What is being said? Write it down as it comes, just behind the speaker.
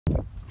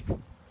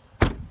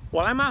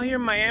While I'm out here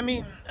in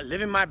Miami,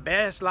 living my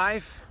best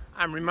life,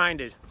 I'm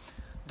reminded,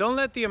 don't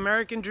let the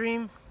American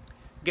dream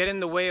get in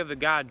the way of the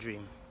God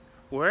dream.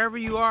 Wherever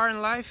you are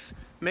in life,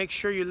 make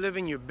sure you're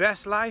living your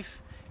best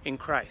life in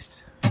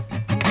Christ.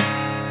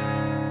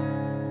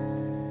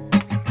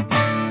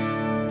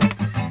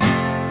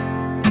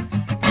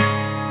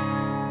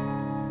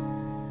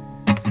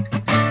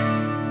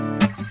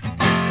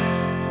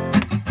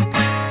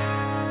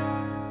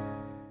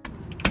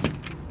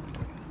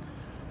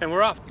 And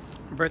we're off.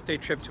 Birthday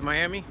trip to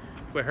Miami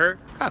with her.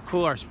 Look how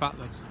cool our spot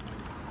looks.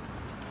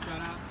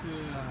 Shout out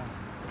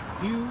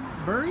to Hugh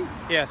Burry?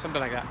 Yeah, something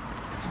like that.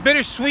 It's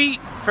bittersweet.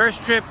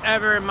 First trip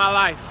ever in my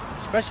life,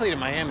 especially to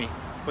Miami,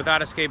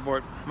 without a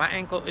skateboard. My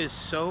ankle is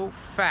so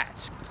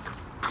fat.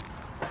 Why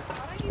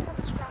don't you have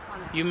a strap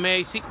on it? You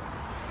may see.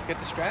 Get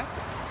the strap?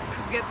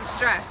 Get the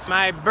strap.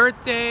 My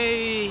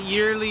birthday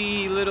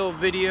yearly little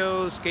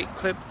video skate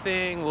clip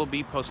thing will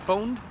be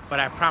postponed, but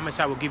I promise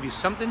I will give you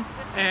something.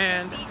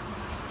 And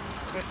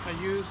are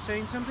you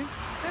saying something?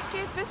 50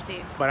 and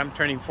 50. But I'm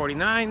turning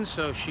 49,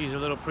 so she's a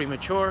little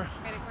premature.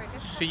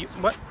 So you,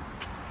 what?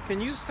 Can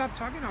you stop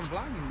talking? I'm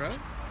vlogging, bro. Yeah,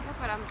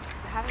 but I'm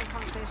having a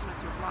conversation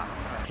with your vlog.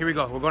 Here we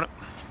go. We're going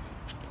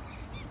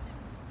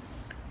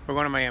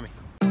to Miami.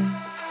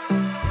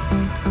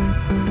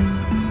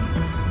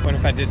 What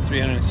if I did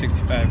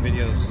 365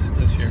 videos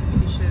this year?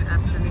 You should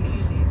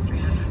absolutely do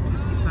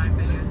 365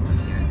 videos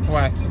this year.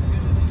 Why?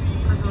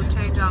 Because it'll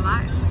change our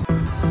lives.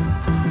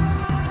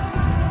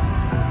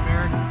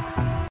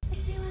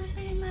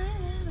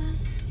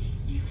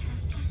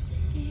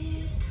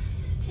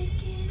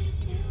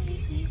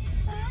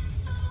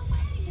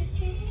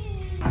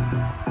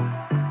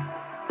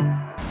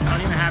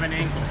 An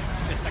ankle.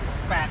 It's just like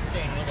a fat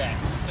thing. Look at it.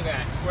 Look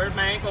at it. Where'd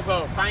my ankle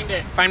go? Find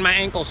it. Find my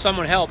ankle.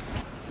 Someone help.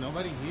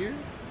 Nobody here?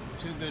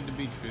 Too good to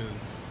be true.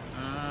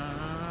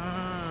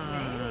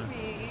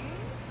 Maybe.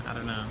 I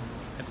don't know.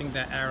 I think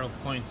that arrow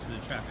points to the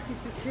traffic.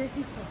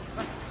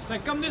 It's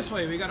like, come this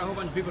way. We got a whole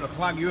bunch of people to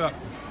clog you up.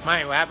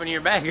 Mike, what happened to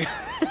your bag? I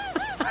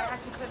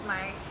had to put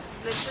my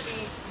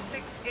literally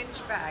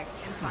 6-inch bag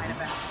inside of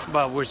it.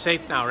 But we're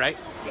safe now, right?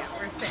 Yeah,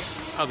 we're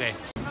safe. Okay.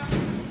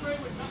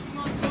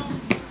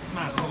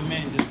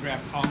 Man just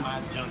grabbed all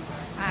my junk.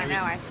 I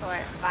know, I saw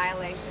it.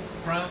 Violation.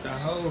 Front the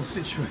whole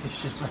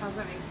situation. How does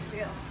that make you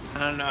feel? I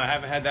don't know. I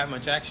haven't had that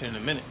much action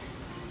in a minute.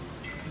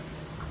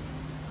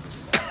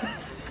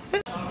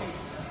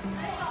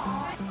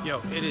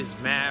 Yo, it is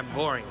mad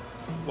boring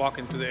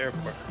walking through the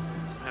airport.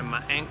 And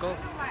my ankle.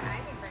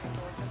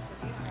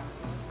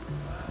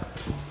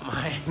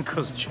 My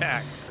ankle's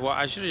jacked. Well,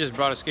 I should have just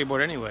brought a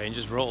skateboard anyway and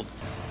just rolled.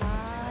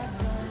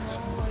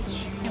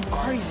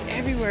 Cardi's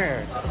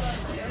everywhere.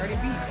 Cardi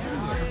B.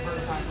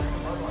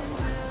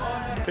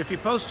 If you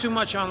post too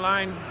much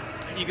online,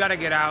 you gotta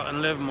get out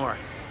and live more.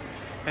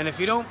 And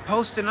if you don't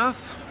post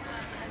enough,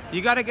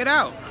 you gotta get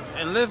out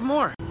and live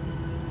more.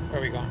 Where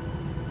are we going?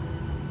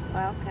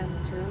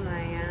 Welcome to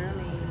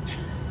Miami.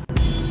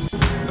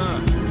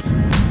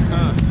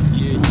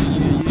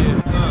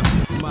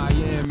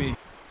 Miami.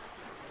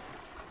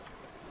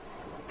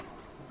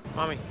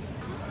 Mommy,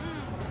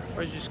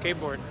 where's your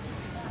skateboard?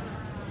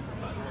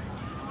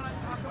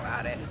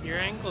 About it. Your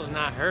ankle's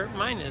not hurt,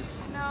 mine is.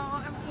 No,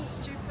 I'm so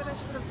stupid. I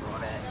should have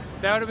brought it.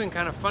 That would have been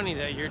kind of funny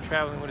that you're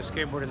traveling with a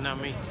skateboard and not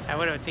me.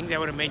 I think that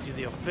would have made you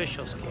the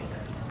official skater.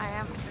 I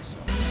am official.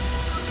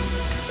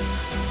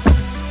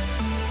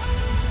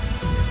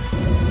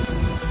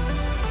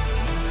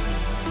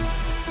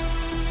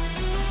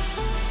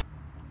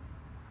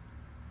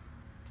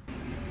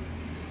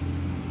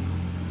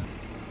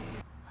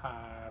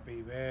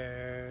 Happy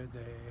birthday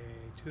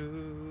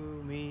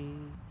to me.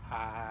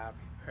 Happy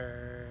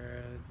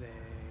birthday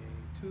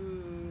to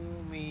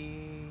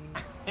me.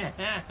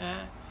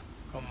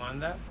 ¿Cómo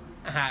anda?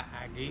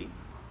 Aquí.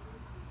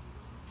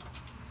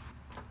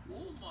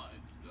 Oh my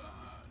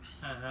God.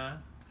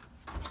 Ajá.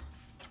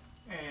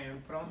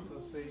 En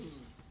pronto, sí.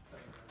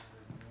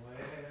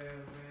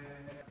 9,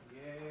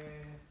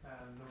 10,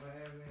 las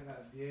 9,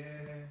 las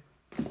 10.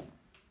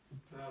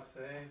 No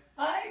sé.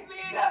 ¡Ay,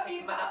 mira,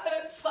 mi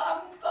Madre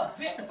Santa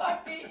sienta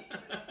aquí!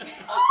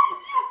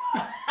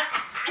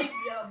 ¡Ay,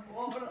 mi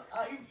amor!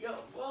 ¡Ay, mi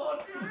amor!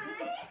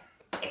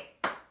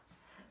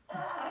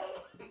 ¡Ay!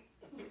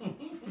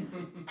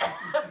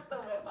 Tú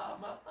me vas a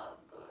matar,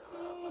 tú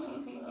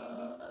me vas a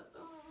matar, tú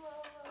me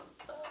vas a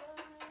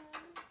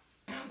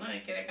matar. ¿No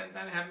quiere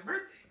cantar Happy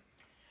Birthday?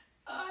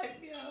 ¡Ay,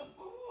 mi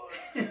amor!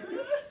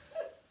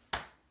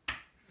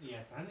 Y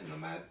a Tania,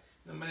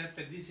 no me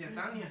desperdicie a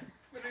Tania.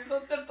 ¿Pero y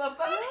dónde está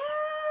Tania?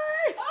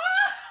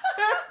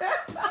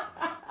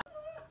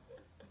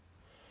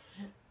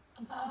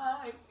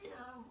 ¡Ay, mi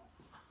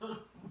amor!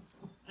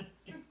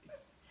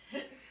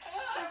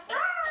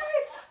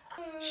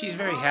 She's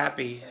very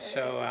happy,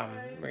 so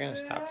we're gonna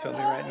stop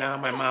filming right now.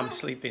 My mom's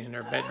sleeping in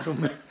her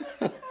bedroom.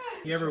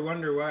 You ever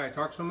wonder why I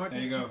talk so much?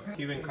 There you go.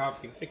 Cuban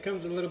coffee. It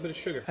comes with a little bit of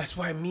sugar. That's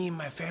why me and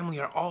my family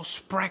are all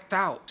spracked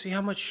out. See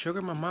how much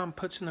sugar my mom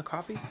puts in the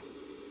coffee?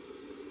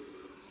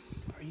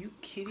 Are you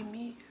kidding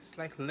me? It's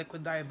like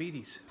liquid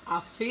diabetes.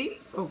 ¿Así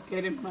o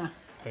quieres más?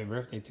 Happy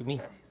birthday to me.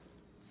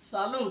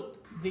 Salud,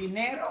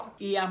 dinero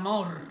y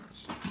amor.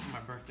 My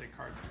birthday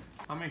card.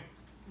 Mami,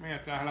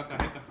 mira, traje la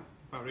tarjeta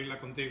para abrirla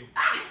contigo.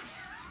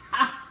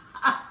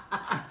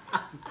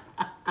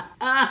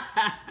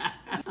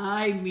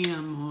 Ay, mi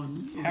amor.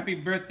 Happy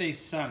birthday,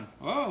 son.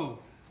 Oh,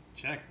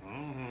 check.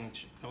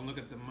 Don't look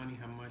at the money,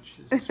 how much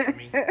this is for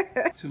me.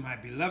 To my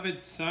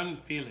beloved son,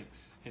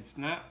 Felix. It's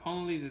not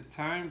only the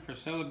time for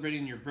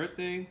celebrating your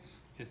birthday,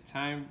 it's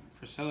time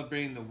for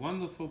celebrating the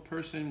wonderful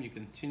person you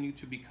continue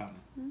to become.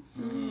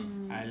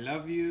 I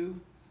love you,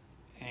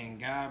 and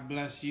God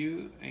bless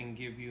you, and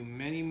give you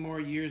many more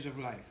years of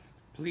life.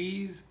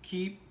 Please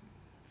keep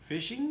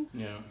fishing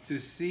to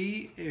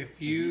see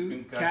if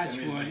you catch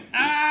one.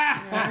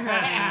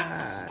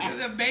 There's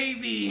a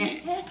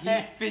baby.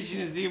 Keep fishing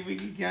to see if we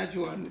can catch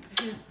one.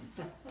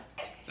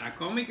 La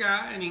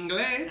cómica en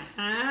inglés.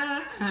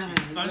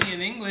 She's funny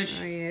in English.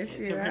 Oh, yes,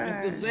 you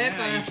Para que tú are.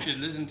 Yeah, you sepas. should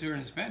listen to her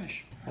in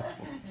Spanish.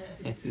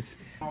 This is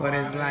what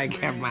it's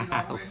like at my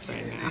house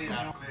right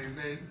now.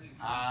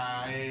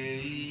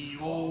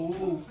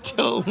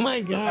 Oh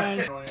my God.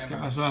 ¿Qué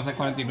pasó hace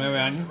 49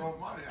 años?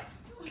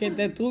 Que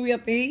te tuve a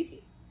ti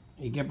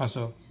 ¿Y qué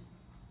pasó?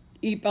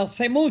 y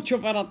pasé mucho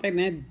para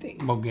tenerte.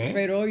 ¿Por qué?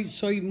 Pero hoy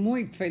soy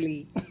muy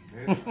feliz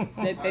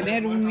de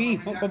tener un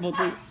hijo como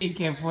tú. ¿Y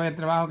qué fue el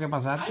trabajo que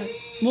pasaste?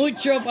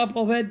 Mucho para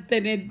poder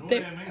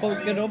tenerte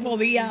porque no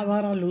podía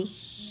dar a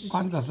luz.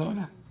 ¿Cuántas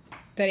horas?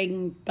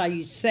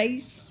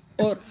 36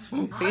 horas.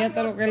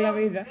 Fíjate lo que es la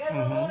vida.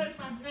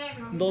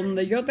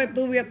 Donde yo te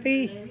tuve a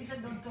ti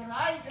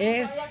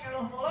es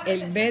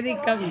el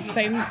Medical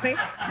Center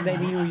de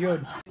New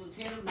York.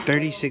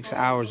 36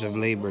 hours of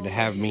labor to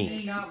have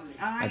me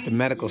at the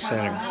medical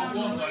center,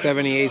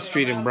 78th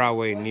Street and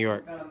Broadway, New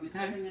York.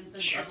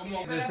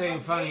 This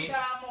ain't funny.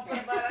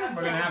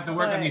 We're gonna have to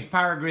work on these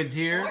power grids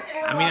here.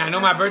 I mean, I know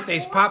my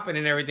birthday's popping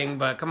and everything,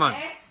 but come on.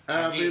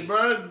 Happy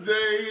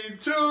birthday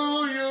to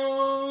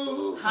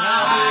you.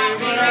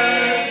 Happy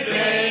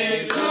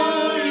birthday to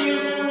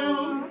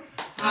you.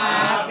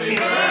 Happy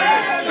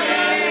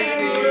birthday,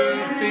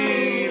 dear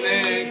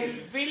Felix.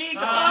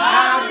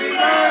 Happy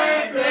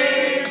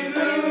birthday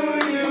to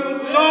you.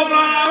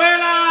 Sopla la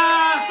vela,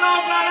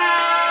 sopla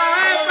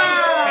la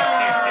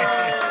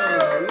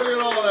Look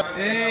at all that.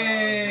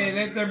 Hey,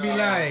 let there be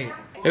light.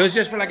 It was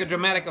just for like a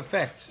dramatic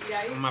effect.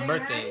 On my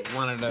birthday,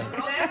 wanted to.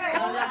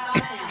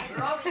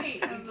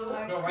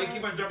 No, why you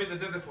keep on dropping the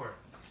tete for?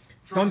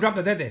 Don't drop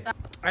the tete.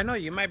 I know,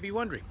 you might be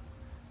wondering.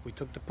 We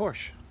took the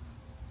Porsche.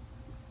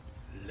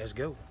 Let's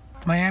go.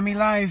 Miami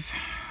Live.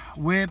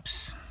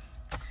 Whips.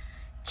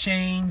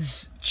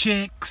 Chains.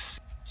 Chicks.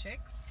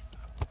 Chicks?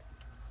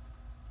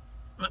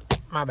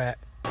 My bad.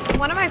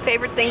 One of my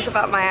favorite things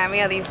about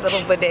Miami are these little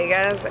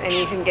bodegas, and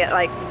you can get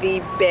like the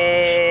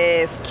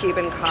best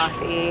Cuban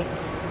coffee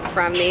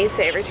from these.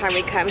 So every time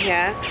we come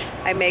here,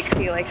 I make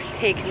Felix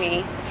take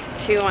me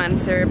to one.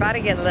 So we're about to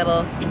get a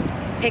little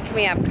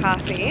pick-me-up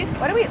coffee.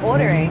 What are we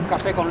ordering?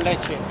 Café con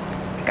leche.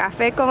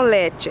 Café con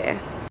leche.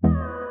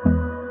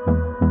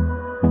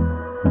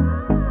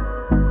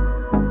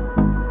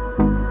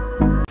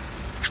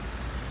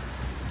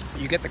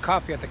 You get the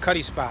coffee at the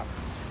Cuddy Spot.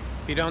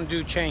 You don't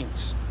do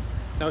chains.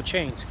 No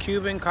chains.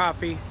 Cuban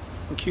coffee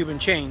and Cuban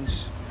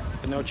chains,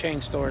 but no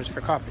chain stores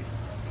for coffee.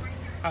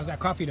 How's that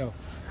coffee though?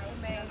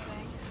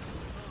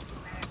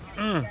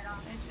 Amazing.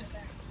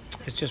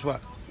 It's just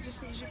what? You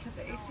just need to put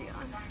the AC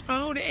on.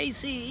 Oh, the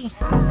AC.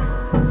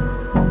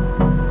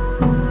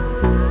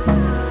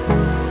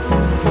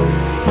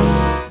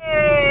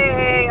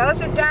 Hey,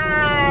 Ocean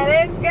Drive,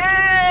 let's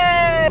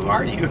go! Who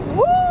are you?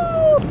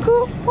 Woo!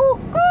 Coo, coo,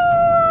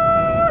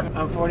 coo!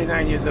 I'm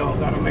 49 years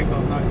old. I don't make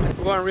those noises.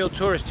 We're going real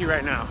touristy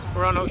right now.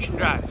 We're on Ocean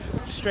Drive.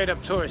 Just straight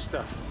up tourist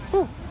stuff.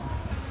 Woo.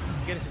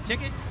 Get us a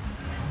ticket?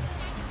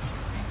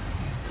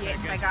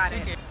 Yes, I got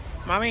it.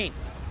 Mommy.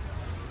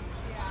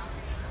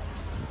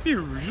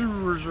 Hold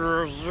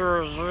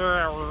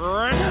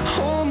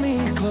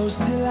me close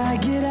till I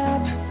get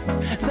up.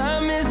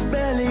 Time is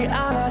barely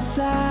on our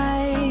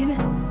side.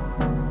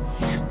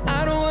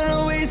 I don't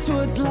wanna waste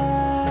what's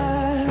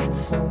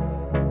left.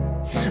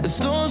 The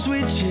storms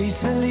we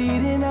chase are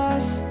leading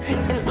us,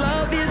 and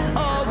love is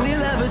all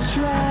we'll ever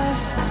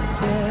trust.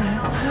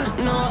 Yeah,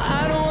 no,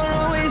 I don't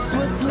wanna waste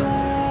what's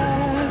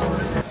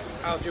left.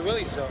 How's your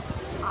Willie's though?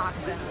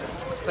 Awesome.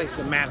 This place is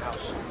a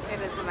madhouse. It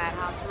is a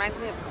madhouse. Reminds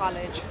me of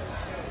college.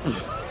 And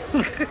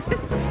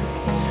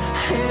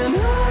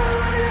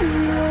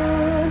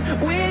on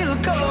we'll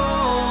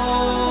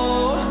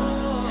go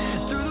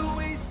through the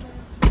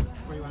wastelands.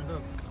 Where you want to go?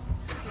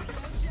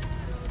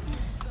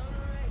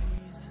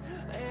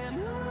 And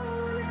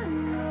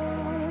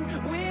on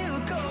we'll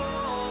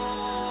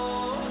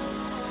go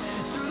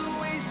through the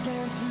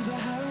wastelands, through the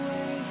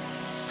highways.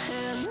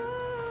 And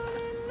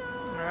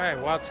on. All right,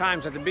 wild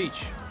times at the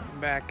beach.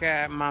 Back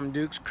at Mom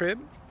Duke's crib.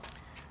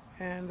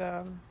 And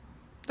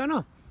don't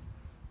know.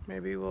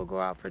 Maybe we'll go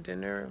out for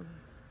dinner.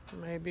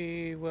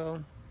 Maybe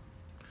we'll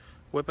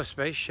whip a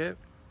spaceship.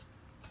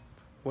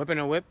 Whipping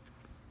a whip.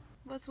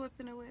 What's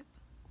whipping a whip?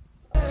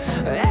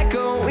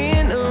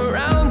 Echoing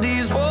around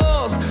these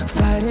walls,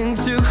 fighting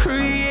to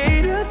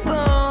create a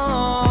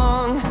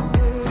song.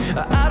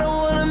 I don't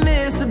wanna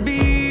miss a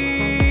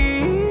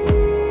beat.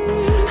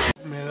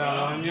 La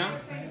doña.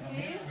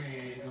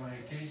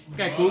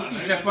 ¿Qué cookie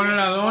se pone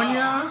la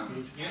doña?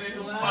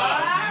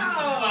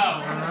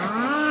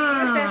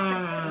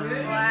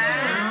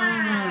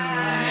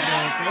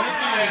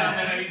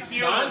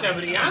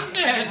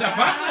 Brillante, esa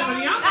parte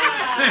brillante.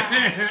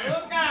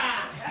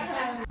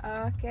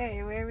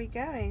 Okay, where are we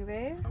going,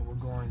 babe? We're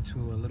going to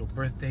a little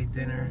birthday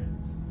dinner,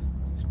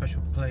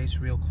 special place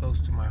real close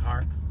to my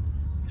heart.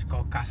 It's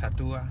called Casa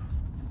Tua,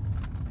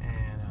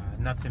 and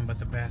nothing but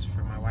the best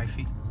for my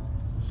wifey.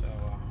 So,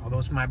 although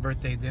it's my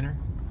birthday dinner,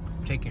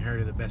 I'm taking her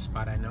to the best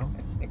spot I know,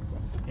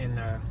 in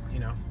you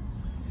know,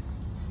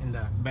 in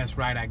the best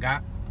ride I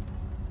got.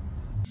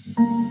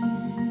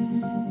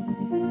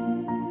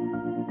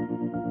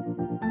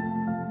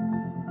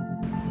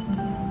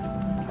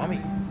 Mommy,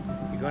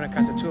 you're going to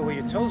Casa Tua with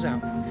your toes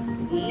out.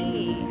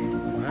 See.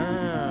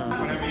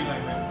 Wow. Whatever you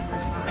like, man.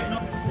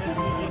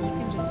 You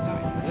can just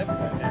start. Yep, right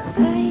there.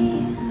 I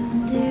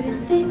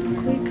didn't think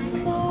we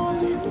could fall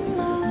in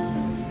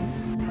love.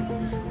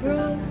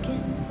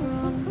 Broken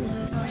from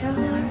the start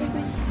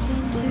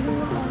into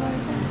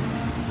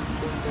hearts.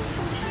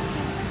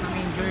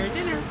 Mommy, enjoy your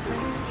dinner.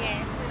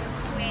 Yes, it was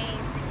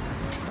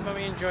amazing.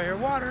 Mommy, enjoy her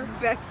water.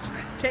 Best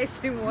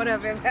tasting water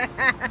I've ever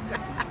had.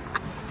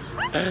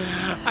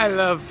 I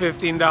love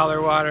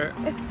 $15 water.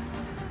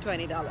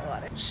 $20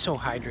 water. So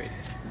hydrated.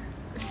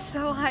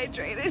 So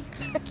hydrated.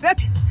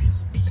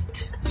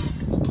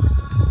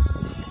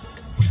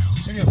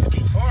 Studio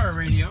 54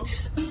 radio.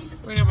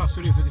 What do you know about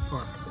Studio 54?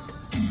 What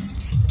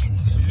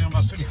do you know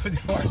about Studio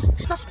 54?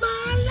 That's my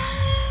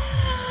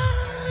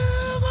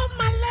love, oh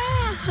my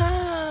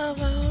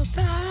love, all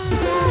time.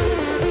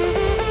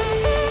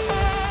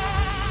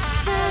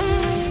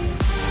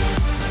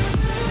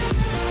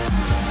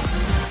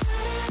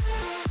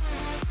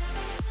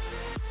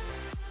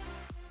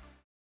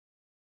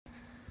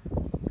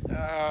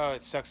 Oh,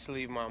 it sucks to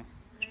leave, Mom.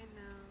 I know.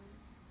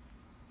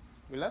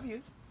 We love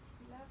you.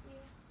 Love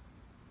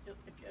you.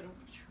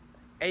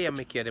 Ella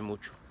me quiere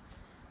mucho.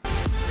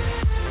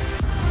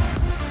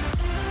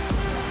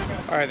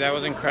 All right, that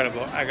was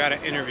incredible. I got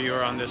to interview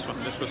her on this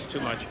one. This was too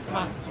much. Come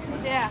on.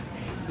 Yeah.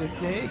 Did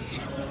they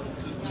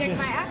Check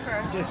my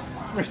afro. just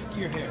frisk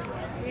your hair?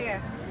 Yeah.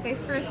 They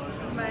frisk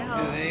my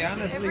whole. Do they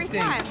honestly every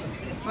think- time.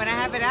 When I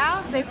have it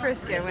out, they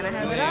frisk it. When I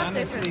have it out,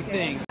 they frisk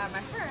it. My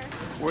hair.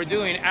 We're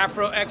doing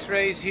Afro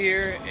X-rays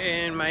here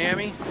in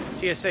Miami.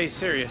 TSA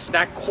serious.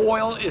 That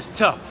coil is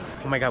tough.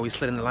 Oh my God, we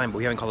slid in the line, but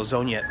we haven't called the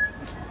zone yet.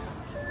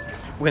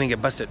 We're gonna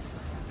get busted.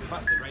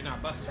 Busted right now.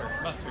 Bust her.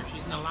 Bust her.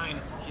 She's in the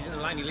line. She's in the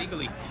line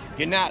illegally.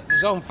 You're not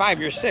zone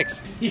 5. You're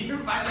 6. You're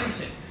in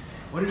violation.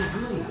 What are you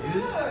doing,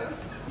 dude?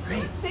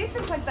 Great. Say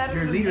things like that.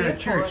 You're a leader at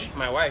church.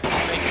 My wife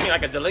makes me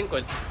like a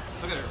delinquent.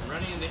 Look at her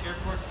running in the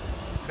airport.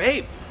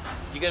 Babe,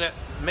 you're gonna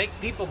make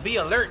people be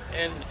alert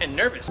and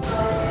nervous.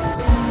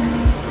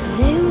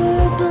 They